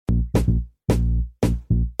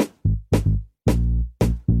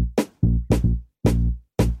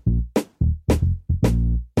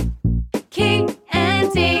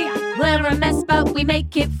we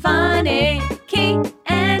make it funny. Key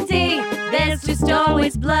and D, there's just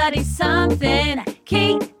always bloody something.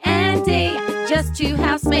 Key and D, just two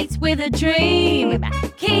housemates with a dream.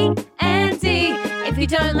 Key and D, if you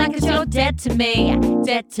don't like us, you're dead to me.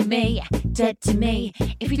 Dead to me, dead to me.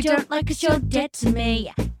 If you don't like us, you're dead to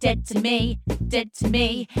me. Dead to me, dead to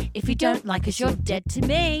me. If you don't like us, you're dead to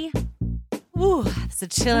me. Ooh, there's a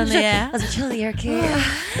chill in the air. There's a chill in the air, Key.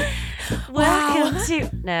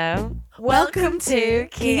 Welcome to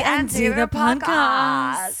Key and D, the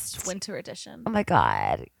podcast. Winter edition. Oh my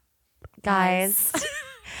God. Guys,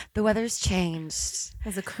 the weather's changed.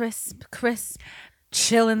 There's a crisp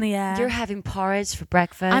chill in the air. You're having porridge for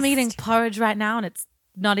breakfast. I'm eating porridge right now and it's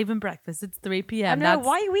not even breakfast. It's 3 p.m. I know.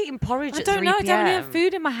 Why are you eating porridge at 3 I don't know. I don't have p.m.?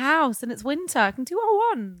 food in my house and it's winter. I can do what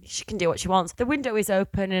I want. She can do what she wants. The window is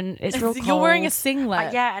open and it's real cold. You're wearing a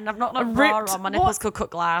singlet. Yeah, and I've not got a A bra ripped- on. My nipples could cut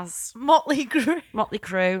glass. Motley Crue. Motley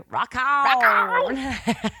Crue. Rock on.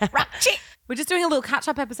 We're just doing a little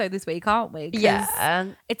catch-up episode this week, aren't we? 'Cause Yeah.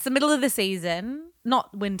 it's the middle of the season.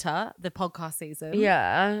 Not winter, the podcast season.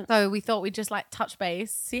 Yeah. So we thought we'd just like touch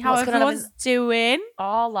base, see how What's going on everyone's doing.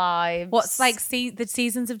 Our lives. What's like, the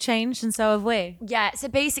seasons have changed and so have we. Yeah, so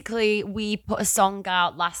basically we put a song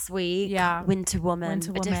out last week. Yeah. Winter Woman.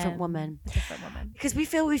 Winter A different woman. A different woman. Because we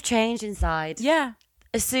feel we've changed inside. Yeah.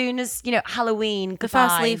 As soon as, Halloween, The goodbye.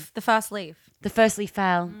 first leaf. The first leaf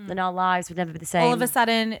fell, then our lives would never be the same. All of a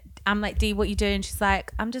sudden, I'm like, Dee, what you doing? She's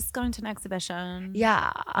like, I'm just going to an exhibition.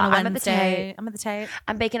 Yeah. On a I'm at the Wednesday. Tate. I'm at the Tate.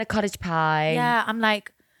 I'm baking a cottage pie. Yeah, I'm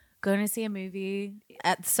like going to see a movie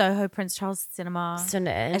at Soho Prince Charles Cinema.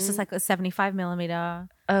 Stunning. It's just like a 75mm.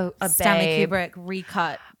 Oh, a Stanley babe. Kubrick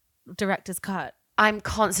recut, director's cut. I'm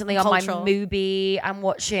constantly on Cultural. my Mubi. I'm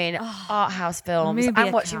watching art house films. Mubi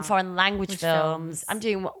I'm watching account. foreign language films. films. I'm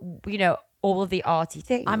doing, all of the arty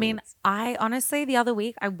things. I mean, I honestly, the other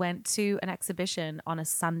week, I went to an exhibition on a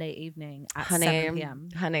Sunday evening at 7 p.m.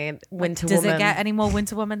 Honey, Winter Does Woman. it get any more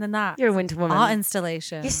Winter Woman than that? You're a Winter Woman. Art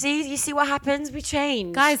installation. You see what happens? We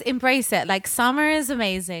change. Guys, embrace it. Like, summer is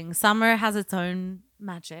amazing. Summer has its own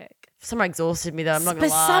magic. Summer exhausted me though, I'm not going But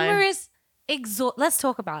to lie. summer is let's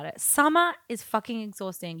talk about it. Summer is fucking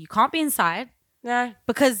exhausting. You can't be inside No.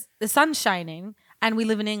 because the sun's shining and we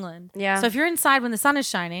live in England. Yeah. So if you're inside when the sun is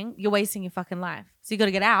shining, you're wasting your fucking life. So you got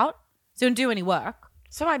to get out. So you don't do any work.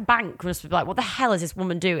 So my bank must be like, what the hell is this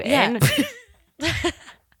woman doing? Yeah.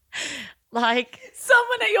 Like,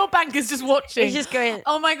 Someone at your bank is just watching. he's just going,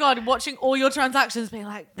 Oh my God, watching all your transactions being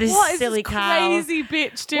like, This what is silly this cow. crazy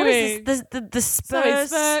bitch doing? what is this? The Sorry, Spurs,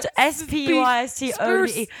 Spurs-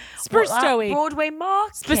 S-P-U-I-S-T-O-D. Broadway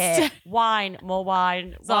Market. Spurs- Wine, more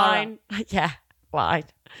wine. Zara. Wine. Yeah, wine.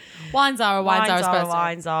 Wine Zara, wine Zara, Zara, espresso.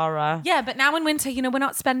 wine Zara. Yeah, but now in winter, we're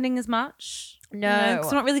not spending as much. No.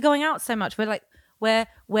 'cause we're not really going out so much. We're like, we're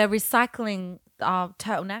recycling our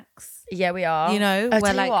turtlenecks. Yeah, we are. We're tell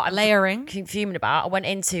you like what, I'm layering. fuming about. I went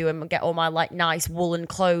into and get all my like nice woolen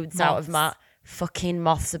clothes out of my fucking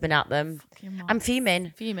moths have been at them. I'm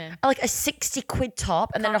fuming. Fuming. Like a 60 quid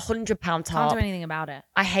top and then £100 Can't top. do anything about it.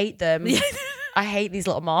 I hate them. I hate these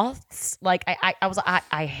little moths. Like I was like,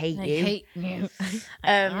 I hate you. I hate you.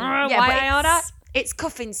 Yeah, Why but I order? it's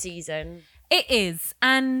cuffing season. It is,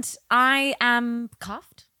 and I am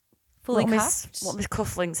cuffed, fully cuffed. What with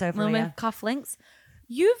cufflinks over Little bit here? of cufflinks.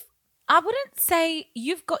 I wouldn't say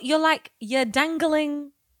you're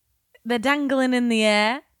dangling. They're dangling in the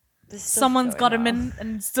air. There's stuff Someone's got going them on. in,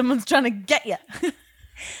 and someone's trying to get you.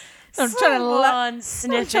 I'm trying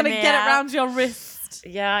Someone to get it around your wrist.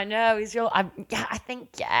 Yeah, I know. I think,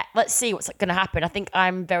 let's see what's going to happen. I think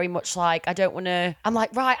I'm very much like, I'm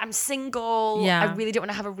like, right, I'm single. Yeah. I really don't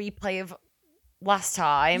want to have a replay of last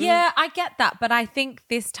time. Yeah, I get that, but I think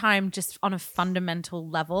this time, just on a fundamental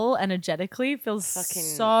level, energetically, feels Fucking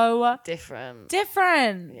so different.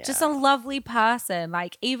 different. Just a lovely person.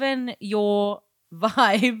 Like, even your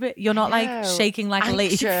vibe, you're not like shaking like a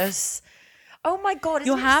leaf. Anxious. Oh my God.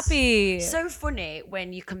 You're isn't it happy. So funny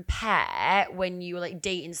when you compare when you were like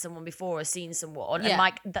dating someone before or seeing someone Yeah. and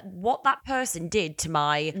like what that person did to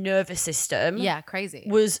my nervous system Yeah, crazy.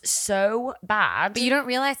 was so bad. But you don't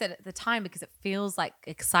realize it at the time because it feels like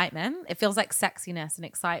excitement. It feels like sexiness and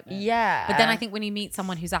excitement. Yeah. But then I think when you meet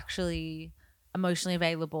someone who's actually emotionally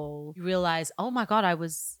available, you realize, oh my God, I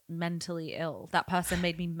was mentally ill. That person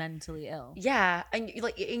made me mentally ill. Yeah, and you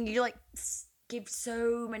give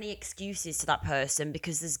so many excuses to that person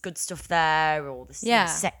because there's good stuff there, or the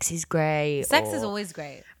sex is great. Sex or, is always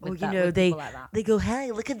great. Or With with people like that. they go,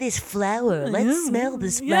 hey, look at this flower. Let's smell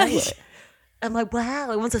this flower. Yeah. I'm like, wow,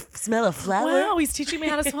 I want to smell a flower. Wow, he's teaching me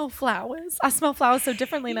how to smell flowers. I smell flowers so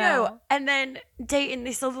differently now. And then dating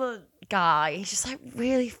this other guy. He's just like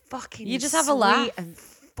really fucking You just have a sweet laugh. and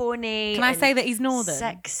funny. Can I and say that he's northern?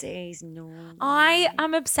 Sexy. He's northern. I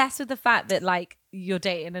am obsessed with the fact that like you're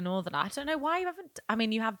dating a northerner. I don't know why you haven't. I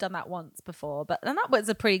mean, you have done that once before, but and that was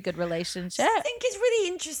a pretty good relationship. I think it's really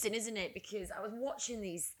interesting, isn't it? Because I was watching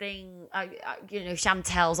these things. You know,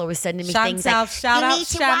 Chantel's always sending me things like, shout "You out, need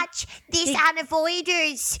to Sham." watch this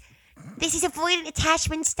Unavoiders. This is avoidant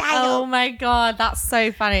attachment style." Oh my god, that's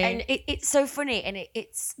so funny. And it's so funny. And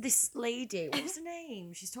it's this lady, what was her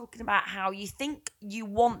name? She's talking about how you think you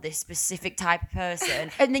want this specific type of person,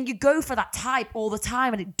 and then you go for that type all the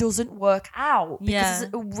time, and it doesn't work out. Because Yeah.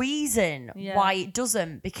 there's a reason Yeah. why it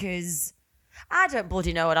doesn't. Because I don't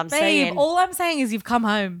bloody know what I'm Babe, saying. all I'm saying is you've come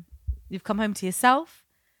home. You've come home to yourself.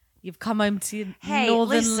 You've come home to your Hey,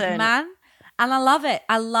 northern listen. man. And I love it.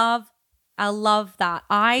 I love that.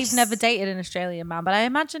 I've never dated an Australian man, but I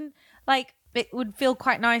imagine like it would feel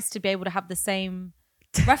quite nice to be able to have the same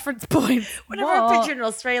reference point. Whenever What? I'm picturing an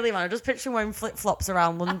Australian man, I just picture him wearing flip-flops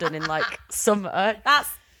around London in like summer. That's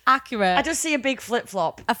accurate. I just see a big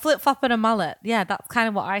flip-flop. A flip-flop and a mullet. Yeah, that's kind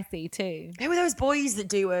of what I see too. Who are those boys that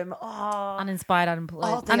do them? Oh, Uninspired, unemployed.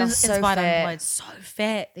 Oh, they are so Uninspired, fit. unemployed. So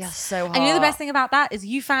fit. they are so hot. And you know the best thing about that is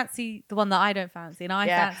you fancy the one that I don't fancy, and I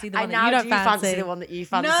fancy the one that now you don't do fancy. the one that you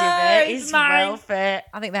fancy No, a bit. it's He's mine. well fit.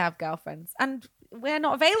 I think they have girlfriends, and we're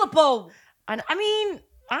not available. And I mean,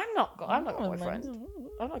 I'm not got a Oh, boyfriend. man.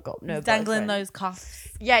 I've not got no Dangling boyfriend. those cuffs.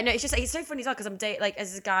 Yeah, no, it's just it's so funny as well because I'm dating like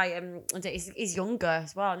as this guy. He's younger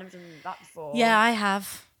as well. I've never done that before. Yeah, I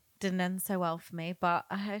have. Didn't end so well for me, but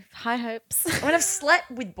I have high hopes. I mean, I've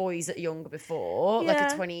slept with boys that are younger before, like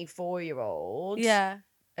Yeah. a 24-year-old. Yeah.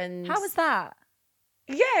 And How was that?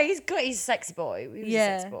 Yeah, he's good. He's a sexy boy. He was a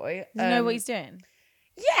Yeah. sexy boy. Do you know what he's doing?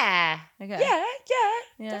 Yeah. Okay. Yeah,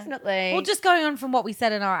 Yeah. definitely. Well, just going on from what we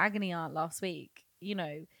said in our agony aunt last week, you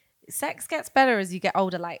know, sex gets better as you get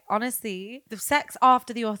older. Like, honestly, the sex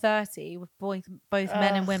after you're 30 with both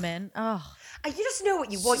men and Ugh. women, oh, And you just know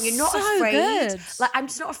what you want. You're not So afraid. good. Like, I'm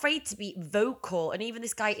just not afraid to be vocal. And even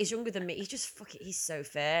this guy is younger than me. He's just he's so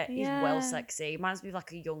fit. He's Yeah. well sexy. Reminds me of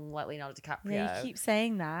like a young like Leonardo DiCaprio. yeah, you keep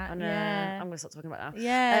saying that. I know. Yeah. I'm gonna stop talking about that.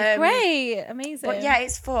 Yeah, Um, great. Amazing. But yeah,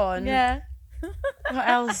 it's fun. Yeah. What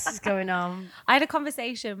else is going on? I had a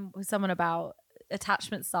conversation with someone about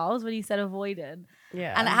attachment styles when you said avoidant.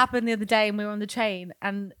 Yeah. And it happened the other day and we were on the train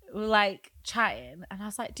and we were like chatting and I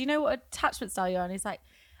was like, do you know what attachment style you're on? He's like,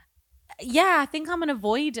 yeah, I think I'm an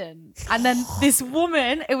avoidant. And then this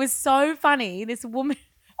woman, it was so funny, this woman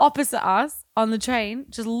opposite us on the train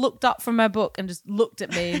just looked up from her book and just looked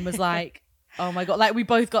at me and was like, oh my God. Like we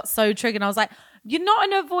both got so triggered. I was like, you're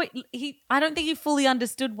not an I don't think he fully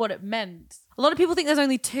understood what it meant. A lot of people think there's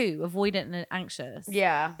only two, avoidant and anxious.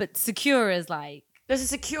 Yeah. But secure is like, There's a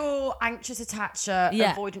secure, anxious attacher,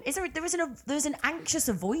 Yeah. avoidant. There's an anxious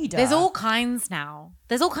avoider. there's all kinds now.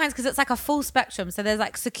 There's all kinds because it's like a full spectrum. So there's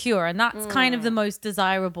like secure, and that's kind of the most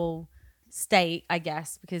desirable state, I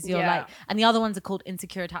guess, because you're Yeah. like, and the other ones are called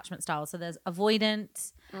insecure attachment styles. So there's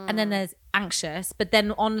avoidant, and then there's anxious. But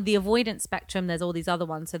then on the avoidant spectrum, there's all these other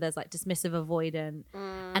ones. So there's like dismissive avoidant,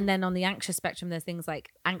 and then on the anxious spectrum, there's things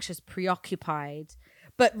like anxious preoccupied.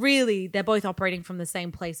 But really, they're both operating from the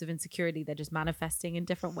same place of insecurity. They're just manifesting in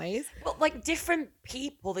different ways. Well, like different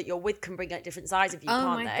people that you're with can bring out different sides of you, Oh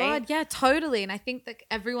can't my they? God, yeah, totally. And I think that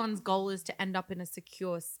everyone's goal is to end up in a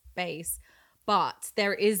secure space. But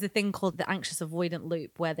there is the thing called the anxious avoidant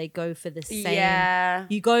loop where they go for the same. Yeah.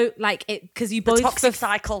 You go like it because you The both toxic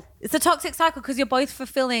cycle. It's a toxic cycle because you're both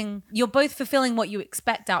fulfilling what you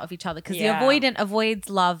expect out of each other. Because Yeah. the avoidant avoids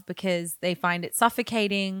love because they find it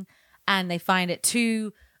suffocating and they find it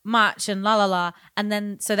too much and la la la. And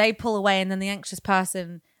then so they pull away, and then the anxious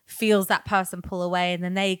person feels that person pull away, and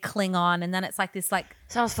then they cling on, and then it's like this like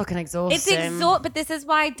Sounds fucking exhausting. it's but this is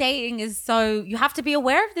why dating is so you have to be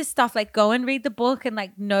aware of this stuff. Like go and read the book and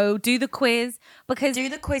like do the quiz because Do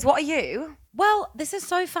the quiz. What are you? well, this is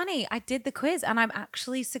so funny. I did the quiz and I'm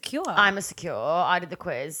actually secure. I'm a secure. I did the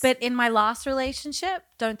quiz. But in my last relationship,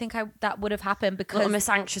 don't think that would have happened because Little Miss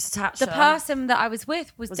Anxious Attacher. the person that I was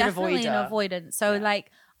with was an definitely an avoider. avoidant. So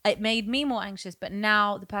like it made me more anxious. But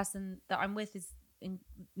now the person that I'm with is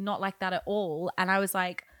not like that at all. And I was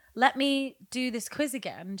like, let me do this quiz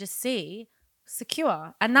again and just see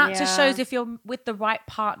secure. And that just Yeah. shows if you're with the right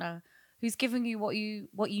partner who's giving you what you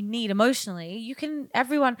need emotionally, you can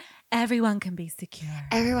everyone can be secure.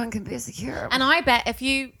 Everyone can be secure. And I bet if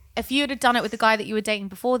you had done it with the guy that you were dating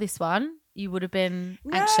before this one, you would have been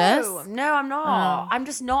anxious? No, I'm not. Oh. I'm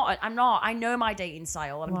just not. I'm not. I know my dating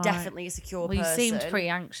style. I'm Right. definitely a secure Well, you person. seemed pretty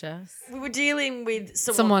anxious. We were dealing with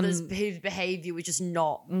Someone- whose behaviour was just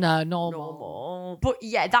not No, normal. normal. But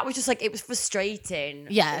yeah, that was just like, it was frustrating.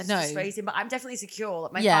 Yeah, It was no. frustrating. But I'm definitely secure.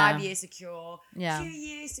 Like my Yeah. 5 years secure. Yeah. 2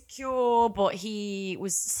 years secure. But he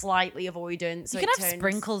was slightly avoidant. So You can it have turned-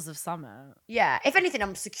 sprinkles of summer. Yeah. If anything,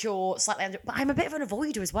 I'm secure, slightly under, but I'm a bit of an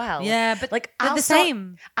avoider as well. Yeah, but like they're I'll the start-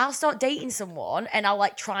 same. I'll start dating someone and I'll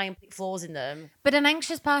like try and pick flaws in them. But an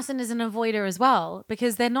anxious person is an avoider as well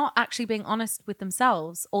because they're not actually being honest with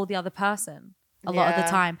themselves or the other person a lot of the Yeah.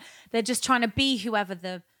 time. They're just trying to be whoever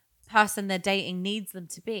the person they're dating needs them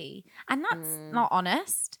to be. And that's not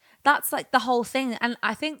honest. That's like the whole thing. And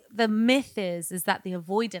I think the myth is that the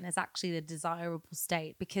avoidant is actually the desirable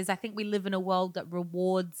state, because I think we live in a world that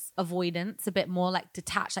rewards avoidance a bit more, like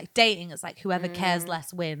detached, like dating is like whoever cares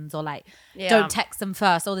less wins, or like Yeah. don't text them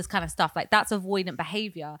first, all this kind of stuff. Like that's avoidant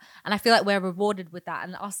behavior. And I feel like we're rewarded with that.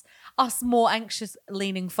 And us more anxious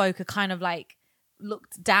leaning folk are kind of like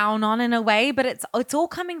looked down on in a way, but it's all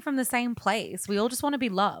coming from the same place. We all just want to be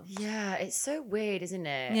loved. Yeah, it's so weird, isn't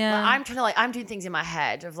it? Yeah. Like, I'm doing things in my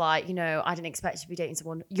head of like, you know, I didn't expect to be dating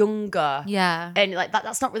someone younger. Yeah. And like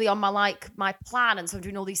that's not really on my plan. And so I'm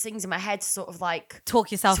doing all these things in my head to sort of like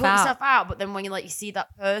Talk yourself sort out. yourself out. But then when you see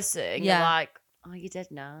that person, Yeah. you're like, oh, you're dead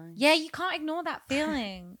now. Yeah, you can't ignore that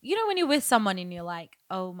feeling. You know when you're with someone and you're like,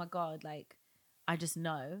 oh my God, like, I just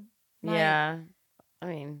know. Like, Yeah. I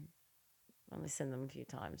mean, I've only seen them a few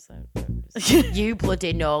times, so just- you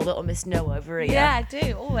bloody know, little Miss No over here. Yeah, I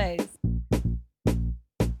do, always.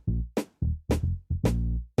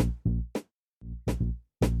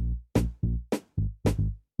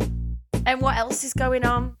 And what else is going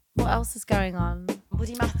on? What else is going on?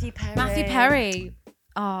 Bloody Matthew Perry. Matthew Perry.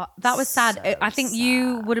 Oh, that was sad. So I think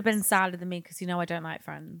you sad. would have been sadder than me because you know I don't like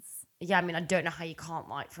Friends. Yeah, I mean, I don't know how you can't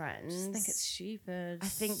like Friends. I just think it's stupid. I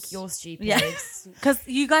think you're stupid. Yeah. Because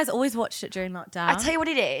you guys always watched it during lockdown. I tell you what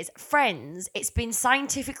it is, Friends, it's been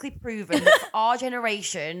scientifically proven that for our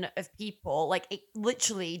generation of people, like it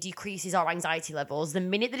literally decreases our anxiety levels. The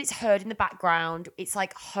minute that it's heard in the background, it's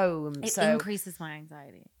like home. it so increases my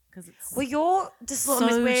anxiety because it's well, you're just a little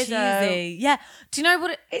so Miss Weirdo. cheesy. Yeah. Do you know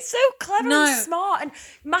what it? It's so clever No. and smart. And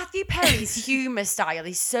Matthew Perry's humour style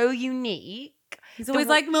is so unique. He's always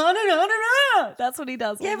like, no, no, no, no, no. That's what he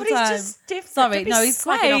does. Yeah, all but the he's time. just different. Sorry, Don't be no, he's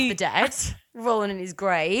slagging off the great. dead, rolling in his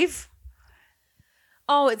grave.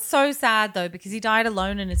 Oh, it's so sad though because he died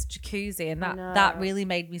alone in his jacuzzi, and I that know. really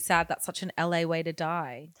made me sad. That's such an LA way to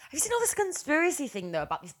die. Have you seen all this conspiracy thing though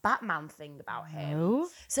about this Batman thing about him? No.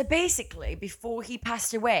 So basically, before he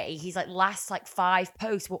passed away, his last 5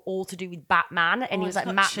 posts were all to do with Batman, and Oh, he was it's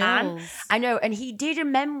like got Matman. chills. I know, and he did a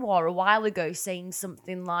memoir a while ago saying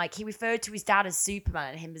something like he referred to his dad as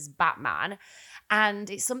Superman and him as Batman. And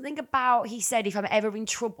it's something about, he said, if I'm ever in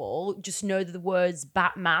trouble, just know that the words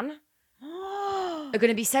Batman are going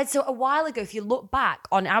to be said. So a while ago, if you look back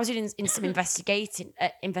on, I was doing in some investigating.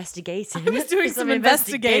 I was doing some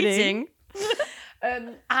investigating.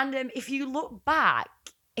 And if you look back,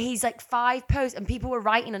 he's 5 posts, and people were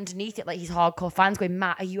writing underneath it, like his hardcore fans going,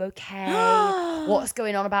 Matt, are you okay? What's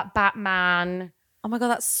going on about Batman? Oh my God,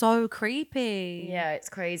 that's so creepy. Yeah, it's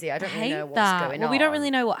crazy. I don't I really hate know what's that. going well, on. we don't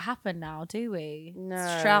really know what happened now, do we? No.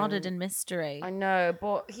 It's shrouded in mystery. I know,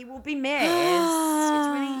 but he will be missed.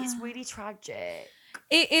 It's really tragic.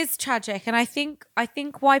 It is tragic, and I think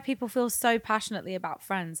why people feel so passionately about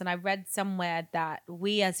Friends, and I read somewhere that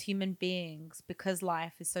we as human beings, because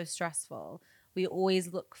life is so stressful, we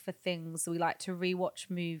always look for things. We like to rewatch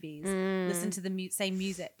movies, listen to the same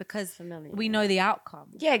music because Familiar. we know the outcome.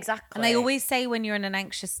 Yeah, exactly. And they always say when you're in an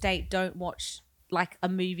anxious state, don't watch a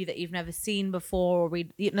movie that you've never seen before, or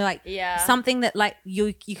read, Yeah. something that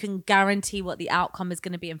you can guarantee what the outcome is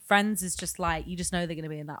going to be. And Friends is just you just know they're going to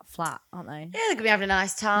be in that flat, aren't they? Yeah, they're gonna be having a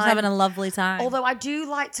nice time. Just having a lovely time. Although I do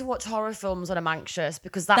like to watch horror films when I'm anxious,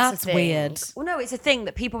 because that's That's a thing. weird. Well, no, it's a thing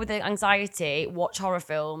that people with anxiety watch horror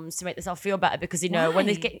films to make themselves feel better, because when they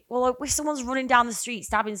Why? get if someone's running down the street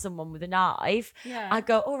stabbing someone with a knife, Yeah. I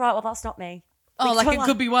go, all right, well that's not me. Oh, Because it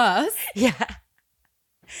could be worse. Yeah.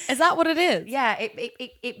 Is that what it is? Yeah,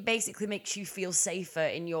 it basically makes you feel safer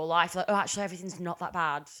in your life. Like, oh, actually, everything's not that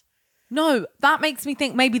bad. No, that makes me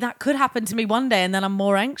think maybe that could happen to me one day, and then I'm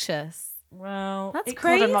more anxious. Well, That's it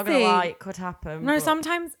could, I'm not gonna crazy. lie, it could happen. No, but-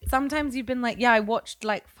 sometimes you've been I watched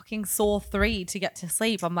fucking Saw 3 to get to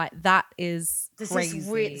sleep. I'm like, that is There's crazy.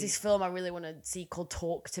 this film I really want to see called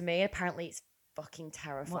Talk to Me. Apparently, it's fucking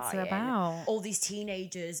terrifying. What's it about? All these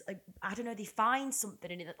teenagers, like, I don't know, they find something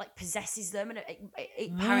in it that like possesses them, and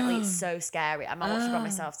apparently it's so scary. I might watch it by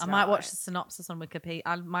myself I tonight. might watch the synopsis on Wikipedia.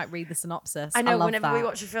 I might read the synopsis. I know, love whenever we that.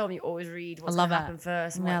 watch a film, you always read what's love going to it. happen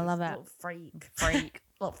first. I'm Yeah, like, I love this it. Little freak.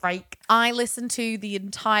 Little freak. I listened to the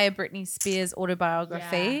entire Britney Spears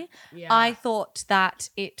autobiography. Yeah. I thought that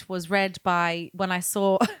it was read by, when I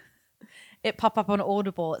saw it pop up on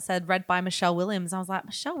Audible, it said read by Michelle Williams. I was like,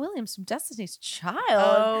 Michelle Williams from Destiny's Child.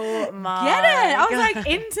 Oh my Get it? I was God. like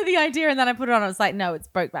into the idea, and then I put it on. I was like, no, it's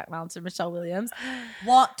Brokeback Mountain, Michelle Williams.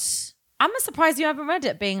 What? I'm surprised you haven't read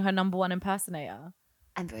it, being her number one impersonator.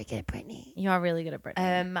 I'm very good at Britney. You are really good at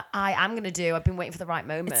Britney. I am going to do. I've been waiting for the right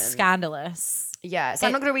moment. It's scandalous. Yeah, so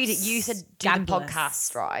I'm not going to read it. You said do the Scandalous.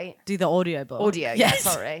 podcast, right? Do the audiobook. Audio, Yes.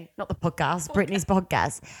 yeah, sorry. Not the podcast, Britney's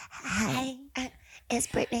podcast. Hi, it's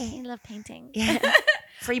Britney. I love painting. Yeah.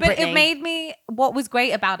 Free But Britney. it made me, what was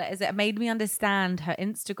great about it is it made me understand her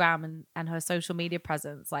Instagram and her social media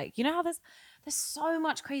presence. Like, you know how there's so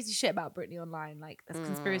much crazy shit about Britney online. Like, there's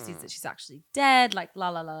conspiracies that she's actually dead, like la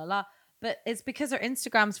la la la la. But it's because her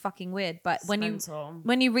Instagram's fucking weird. But when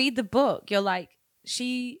you read the book, you're like,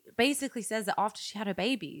 she basically says that after she had her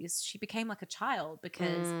babies, she became like a child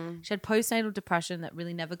because she had postnatal depression that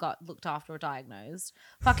really never got looked after or diagnosed.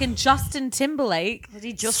 Fucking Justin Timberlake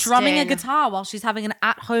strumming a guitar while she's having an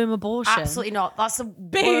at-home abortion. Absolutely not. That's the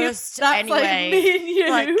Babe, worst that's anyway. like me and you.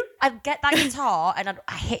 Like, I'd get that guitar and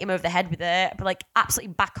I hit him over the head with it, but like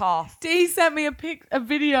absolutely back off. He sent me a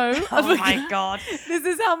video. Oh my God. This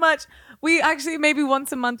is how much we actually maybe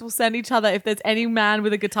once a month will send each other, if there's any man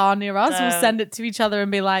with a guitar near us, we'll send it to each other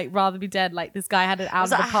and be like, rather be dead. Like, this guy had it I out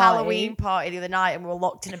was of at the a party. Halloween party the other night and we were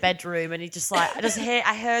locked in a bedroom and he just like,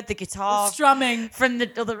 I heard the guitar Strumming. from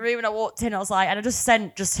the other room and I walked in, I was like, and I just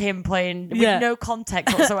sent just him playing with no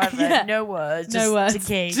context whatsoever, Yeah. no words, No just words, to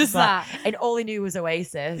King. just like, that. and all he knew was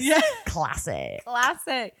Oasis. Yeah. Classic.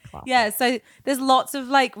 Classic. Yeah, so there's lots of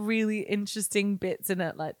like really interesting bits in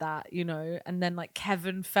it like that, you know, and then like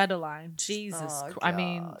Kevin Federline. Jesus Christ. I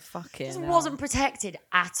mean, fucking Just hell. wasn't protected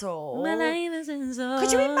at all. My name is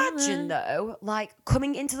Could you imagine though, like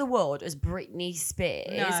coming into the world as Britney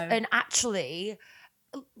Spears and actually,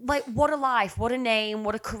 like, what a life, what a name,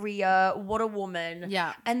 what a career, what a woman.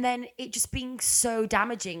 Yeah. And then it just being so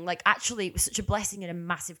damaging. Like, actually, it was such a blessing and a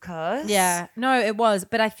massive curse. Yeah, no, it was.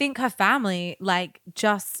 But I think her family, like,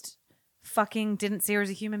 just fucking didn't see her as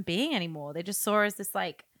a human being anymore. They just saw her as this,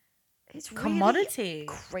 like, It's commodity. Really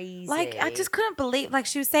crazy. Like, I just couldn't believe, like,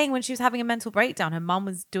 she was saying when she was having a mental breakdown, her mum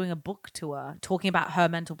was doing a book to her, talking about her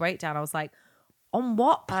mental breakdown. I was like, on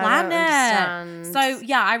what I don't planet? understand. So,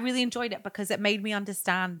 yeah, I really enjoyed it because it made me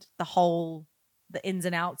understand the ins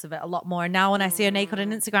and outs of it a lot more. And now when I see her naked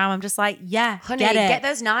on Instagram, I'm just like, yeah, Honey, get it. get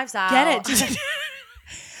those knives out. Get it.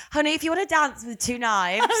 Honey, if you want to dance with 2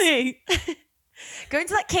 knives, Honey. go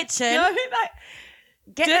into that kitchen, You know what I mean? Like,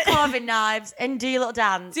 get the carving knives, and do your little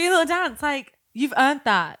dance. do your little dance. Like, you've earned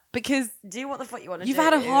that because Do what the fuck you want to do. you've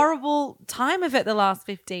had a horrible time of it the last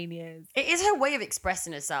 15 years. It is her way of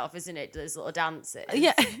expressing herself, isn't it? Those little dances.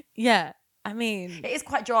 Yeah. Yeah. I mean, It is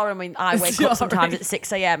quite jarring when I It's wake up sometimes jarring. at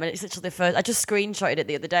 6 a.m. and it's literally the first. I just screenshotted it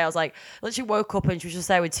the other day. I was like, literally woke up and she was just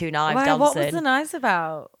there with 2 knives why, dancing. what was the nice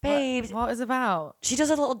about? Babes. What is about? She does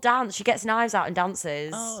a little dance. She gets knives out and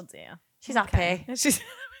dances. Oh, dear. She's happy. She's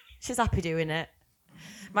She's happy doing it.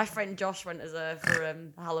 My friend Josh went as her for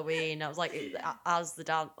Halloween. I was like, as the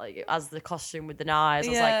dance, like as the costume with the knives. I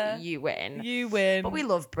was Yeah. like, you win. You win. But we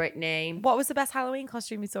love Britney. What was the best Halloween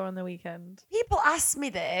costume you saw on the weekend? People ask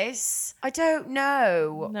me this. I don't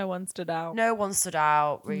know. No one stood out. No one stood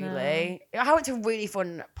out, really. I went to a really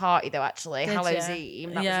fun party, though, actually. Did Hallows ya?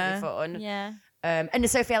 Eve. That Yeah. was really fun. Yeah. And the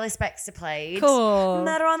Sophie Ellis Bextor played. Cool.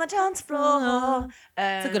 Murder on the dance floor.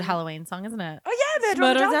 It's a good Halloween song, isn't it? Oh, yeah,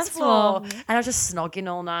 Murder on the dance floor. And I was just snogging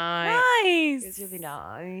all night. Nice. It was really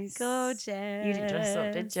nice. Gorgeous. You didn't dress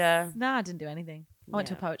up, did you? No, I didn't do anything. I went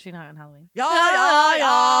to a poetry night on Halloween.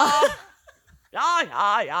 Yeah.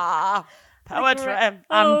 Yeah. Poetry. I'm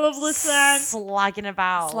lovely song. slagging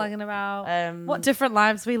about. Slugging about. Um, What different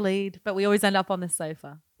lives we lead, but we always end up on this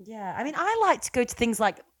sofa. Yeah, I mean, I like to go to things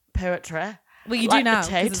like poetry. Well, you Like do now the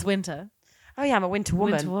because Tate. it's winter. Oh yeah, I'm a winter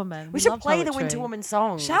woman. Winter woman. We should love play the poetry. Winter Woman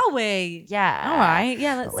song. Shall we? Yeah. All right.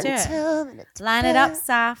 Yeah, let's do it. Line it up,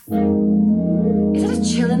 Saf. Is it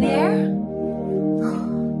a chill in the air?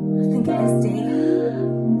 I think it is, Dee.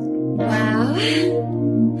 Wow.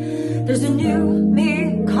 There's a new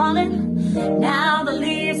me calling. Now the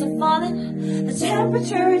leaves are falling. The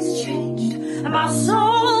temperature has changed. And my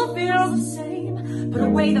soul feels the same. Put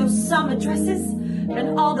away those summer dresses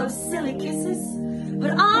and all those silly kisses.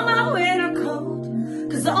 Put on my winter coat.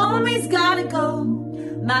 'cause the army's gotta go.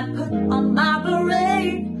 Might put on my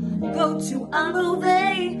beret, go to a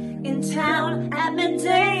movie in town at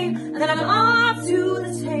midday. Then I'm off to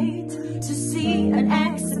the Tate to see an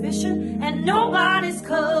exhibition, and nobody's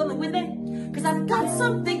coming with me, 'cause I've got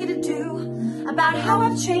something to do about how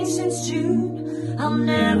I've changed since June. I'll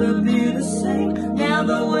never be the same. Now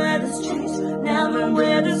the weather's changed. Now the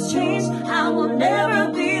weather's changed. I will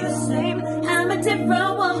never be the same. I'm a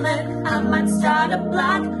different woman. I might start a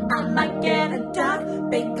blog. I might get a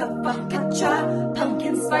dog. Bake a focaccia.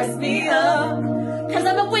 Pumpkin spice me up. 'Cause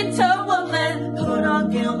I'm a winter woman. Put on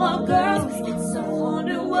Gilmore Girls. It's a whole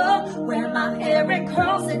new world. Wear my hair in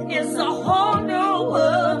curls. It is a whole new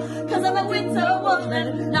world. 'Cause I'm a winter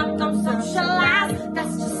woman. Not gonna socialize.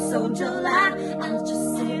 That's just so July. I'll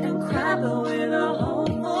just sit and cry, but with a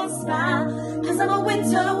hopeful smile. 'Cause I'm a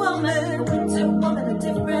winter woman. Winter woman, a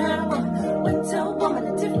different woman. Winter woman,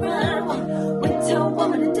 a different woman. Winter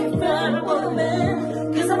woman, a different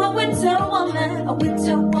woman. 'Cause I'm a winter woman. A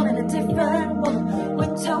winter woman, a different woman.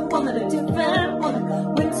 Winter woman, a different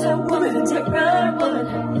woman. Winter woman, a different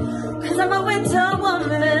woman. 'Cause I'm a winter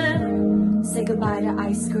woman. Say goodbye to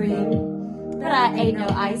ice cream, but I ain't no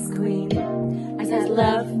ice queen. I said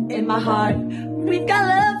love in my heart. We've got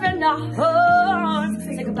love in our hearts.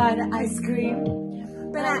 Say goodbye to ice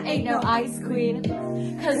cream, but I ain't no ice queen.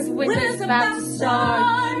 'Cause winter's about to start.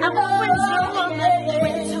 I'm a winter woman.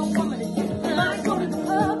 Winter woman, a different woman.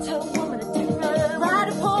 Winter woman, a different. Ride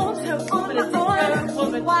a pole, woman, a different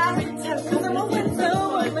woman. Why? 'Cause I'm a winter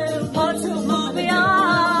woman. Want to move me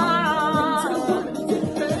on. Winter woman, a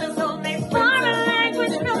different. There's only foreign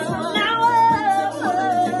language built on now.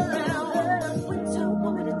 Winter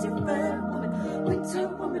woman, a different woman. Winter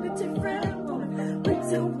woman, a different woman.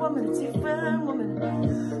 Winter woman, a different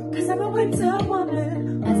woman. 'Cause I'm a winter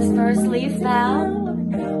woman. As the first leaf fell,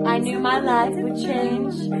 I knew my life would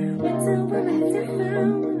change. Winter woman, a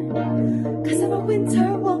different woman. 'Cause I'm a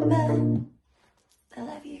winter woman. I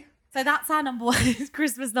love you. So that's our number one,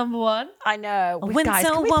 Christmas number one. I know. winter Guys,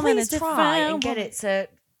 can we woman, please a try and different get it to...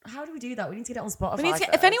 How do we do that? We need to get it on Spotify We need to, if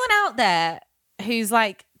first. anyone out there who's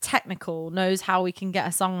like technical knows how we can get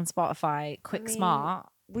a song on Spotify, quick, smart.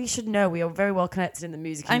 We should know. We are very well connected in the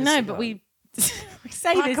music I industry. know, but we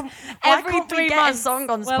say Why this can't- every why can't we 3 get a months. song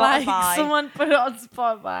on We're like, Spotify? someone put it on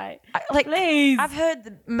Spotify. Like, Please. I've heard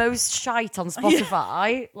the most shite on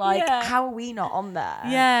Spotify. Like, Yeah. how are we not on there?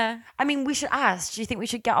 Yeah. I mean, we should ask. Do you think we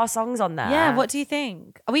should get our songs on there? Yeah, what do you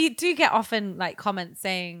think? We do get often like comments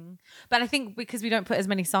saying, but I think because we don't put as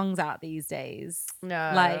many songs out these days.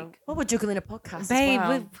 No. Like, well, we're juggling a podcast babe, as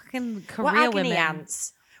well. we're fucking We're career agony women.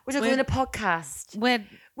 ants. We're juggling We're- a podcast.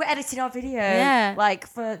 We're editing our video. Yeah. Like,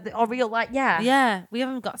 for our real, like, yeah. yeah, we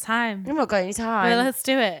haven't got time. We've not got any time. Well, let's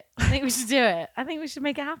do it. I think we should do it. I think we should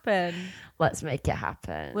make it happen. Let's make it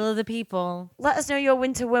happen. Will of the people. Let us know your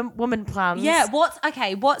winter woman plans. Yeah, what's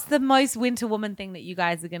the most winter woman thing that you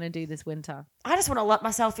guys are going to do this winter? I just want to let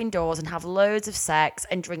myself indoors and have loads of sex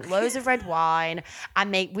and drink loads of red wine and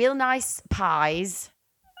make real nice pies.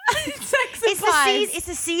 It's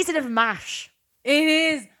the season of mash. It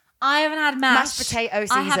is. I haven't had mash. Mashed potato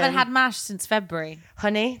I haven't season. had mash since February.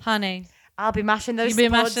 Honey, I'll be mashing those You'll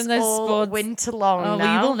be spuds mashing those all spuds. winter long Oh, now.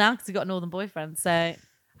 well, you will now because you got a northern boyfriend. So I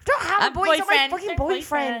don't have a And boyfriend. boyfriend. My fucking They're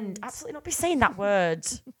boyfriend. boyfriends. Absolutely not be saying that word.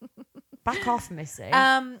 Back off, Missy.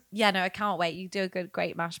 yeah, no, I can't wait. You do a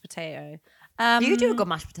great mashed potato. You do a good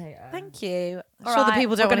mashed potato. Thank you. I'm All sure the right,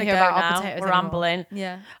 people don't we're want to gonna hear go about our now. potatoes. We're anymore. rambling.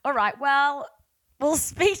 Yeah. All right, well, we'll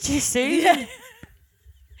speak to you soon.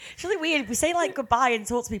 It's really weird. We say like goodbye and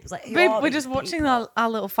talk to people. It's like, who are We're these just watching people? our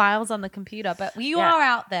little files on the computer, but you Yeah. are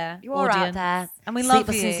out there. You are out audience, there. and we love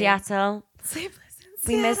Sleepless you. in Seattle. Sleepless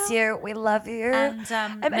in We miss Seattle. you. We love you. And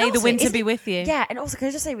And may the also, winter is be it- with you. Yeah, and also can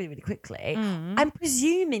I just say really, really quickly? I'm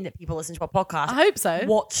presuming that people listen to our podcast. I hope so.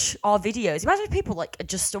 Watch our videos. Imagine if people like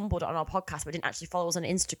just stumbled on our podcast but didn't actually follow us on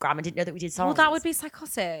Instagram and didn't know that we did songs. Well, that would be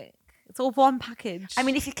psychotic. It's all one package. I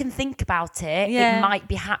mean, if you can think about it, Yeah. it might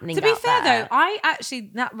be happening. to be out fair there. though, I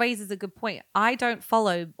actually that raises a good point. I don't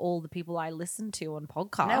follow all the people I listen to on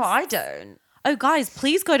podcasts. No, I don't. Oh, guys,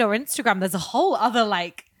 please go to our Instagram. There's a whole other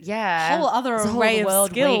Yeah, whole other There's a whole array other of world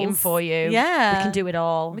skills waiting for you. Yeah. we can do it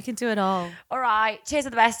all. We can do it all. All right, cheers for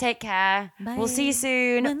the best. Take care. Bye. We'll see you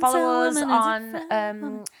soon. Winter Follow us woman is a on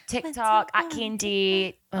friend. TikTok Winter at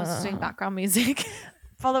Kindy. I was just doing background music.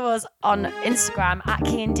 Follow us on Instagram at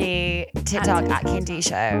Kindy. TikTok at Kindy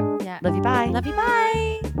Show. Yeah. Love you. Bye. Love you.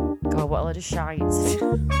 Bye. God, what a load of shite.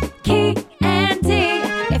 Key and D.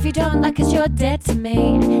 If If you don't like us, you're dead to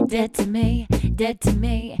me. Dead to me, dead to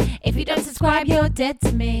me. If you don't subscribe, you're dead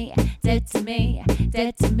to me. Dead to me,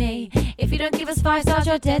 dead to me. If you don't give us 5 stars,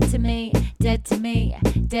 you're dead to me. Dead to me,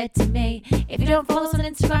 dead to me. If you don't follow us on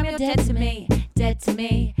Instagram, you're dead to me. Dead to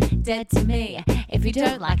me, dead to me. If you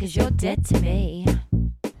don't like us, you're dead to me.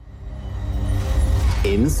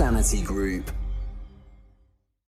 Insanity Group.